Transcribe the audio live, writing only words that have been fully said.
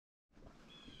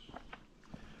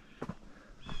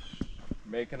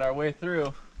Making our way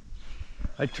through.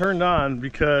 I turned on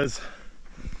because,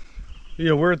 you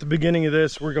know, we're at the beginning of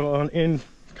this. We're going in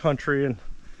country and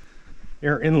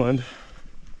inland.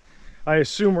 I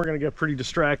assume we're going to get pretty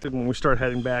distracted when we start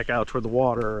heading back out toward the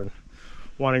water and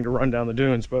wanting to run down the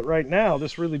dunes. But right now,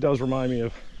 this really does remind me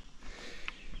of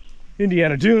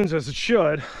Indiana Dunes, as it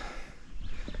should.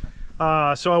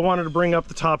 So I wanted to bring up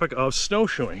the topic of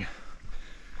snowshoeing.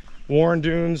 Warren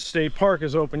Dunes State Park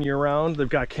is open year-round. They've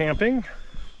got camping.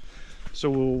 So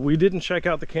we didn't check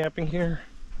out the camping here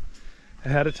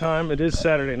ahead of time. It is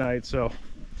Saturday night, so,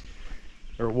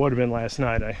 or it would have been last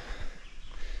night.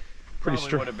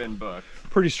 Probably would have been booked.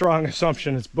 Pretty strong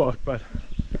assumption it's booked, but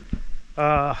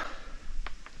I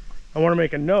want to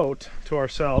make a note to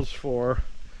ourselves for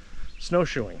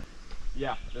snowshoeing.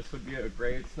 Yeah, this would be a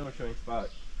great snowshoeing spot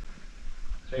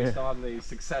based on the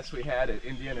success we had at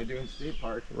Indiana Dunes State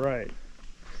Park. Right.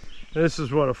 This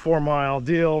is what, a 4-mile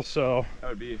deal, so that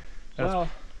would be, well,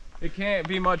 it can't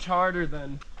be much harder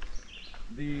than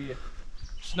the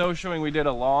snowshoeing we did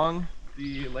along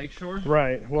the lakeshore.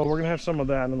 Right. Well, we're gonna have some of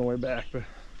that on the way back, but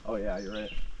oh yeah, you're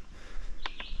right.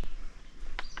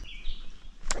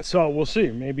 So we'll see,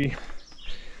 maybe.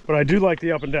 But I do like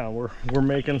the up and down. We're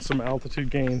making some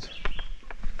altitude gains.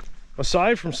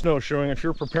 Aside from snowshoeing, if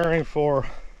you're preparing for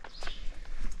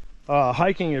a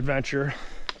hiking adventure,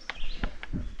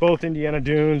 both Indiana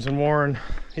Dunes and Warren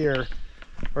here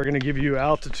are going to give you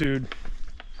altitude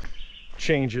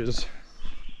changes.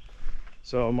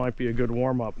 So it might be a good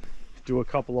warm-up. Do a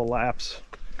couple of laps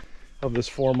of this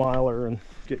 4-miler and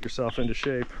get yourself into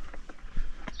shape.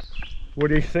 What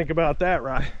do you think about that,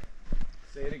 Rye?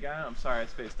 Say it again. I'm sorry, I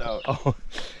spaced out. Oh,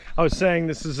 I was saying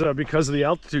this is because of the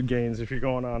altitude gains. If you're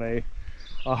going on a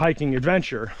hiking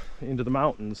adventure into the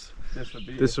mountains,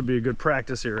 this would be a good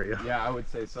practice area. Yeah, I would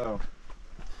say so.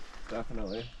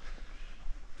 Definitely.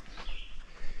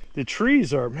 The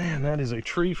trees are, man, that is a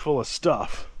tree full of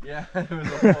stuff. Yeah,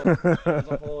 there's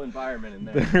a whole environment in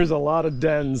there. There's a lot of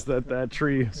dens that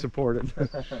tree supported.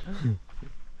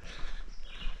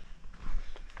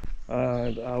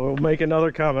 I will make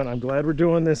another comment. I'm glad we're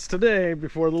doing this today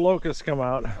before the locusts come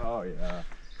out. Oh yeah.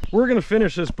 We're gonna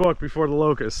finish this book before the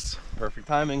locusts. Perfect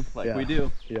timing, like we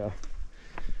do. Yeah.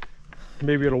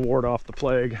 Maybe it'll ward off the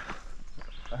plague.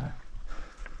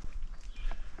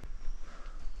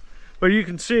 But you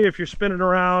can see if you're spinning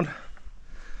around,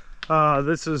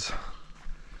 this is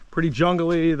pretty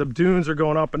jungly. The dunes are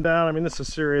going up and down. I mean, this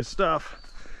is serious stuff.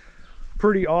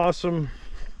 Pretty awesome.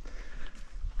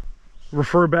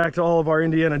 Refer back to all of our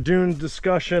Indiana Dunes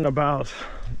discussion about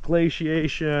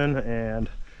glaciation and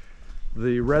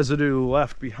the residue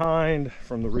left behind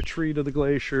from the retreat of the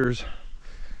glaciers.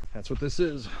 That's what this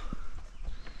is.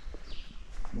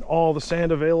 And all the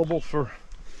sand available for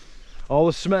all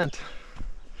the cement.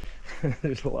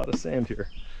 There's a lot of sand here.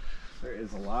 There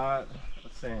is a lot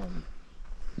of sand.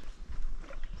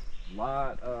 A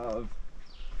lot of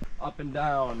up and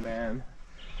down, man.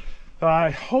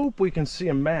 I hope we can see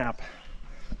a map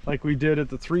like we did at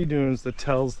the 3 dunes that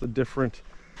tells the different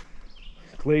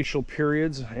glacial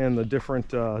periods and the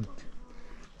different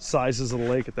sizes of the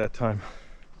lake at that time.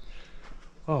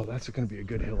 Oh, that's going to be a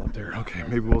good hill up there. Okay,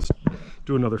 maybe we'll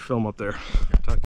do another film up there. Talk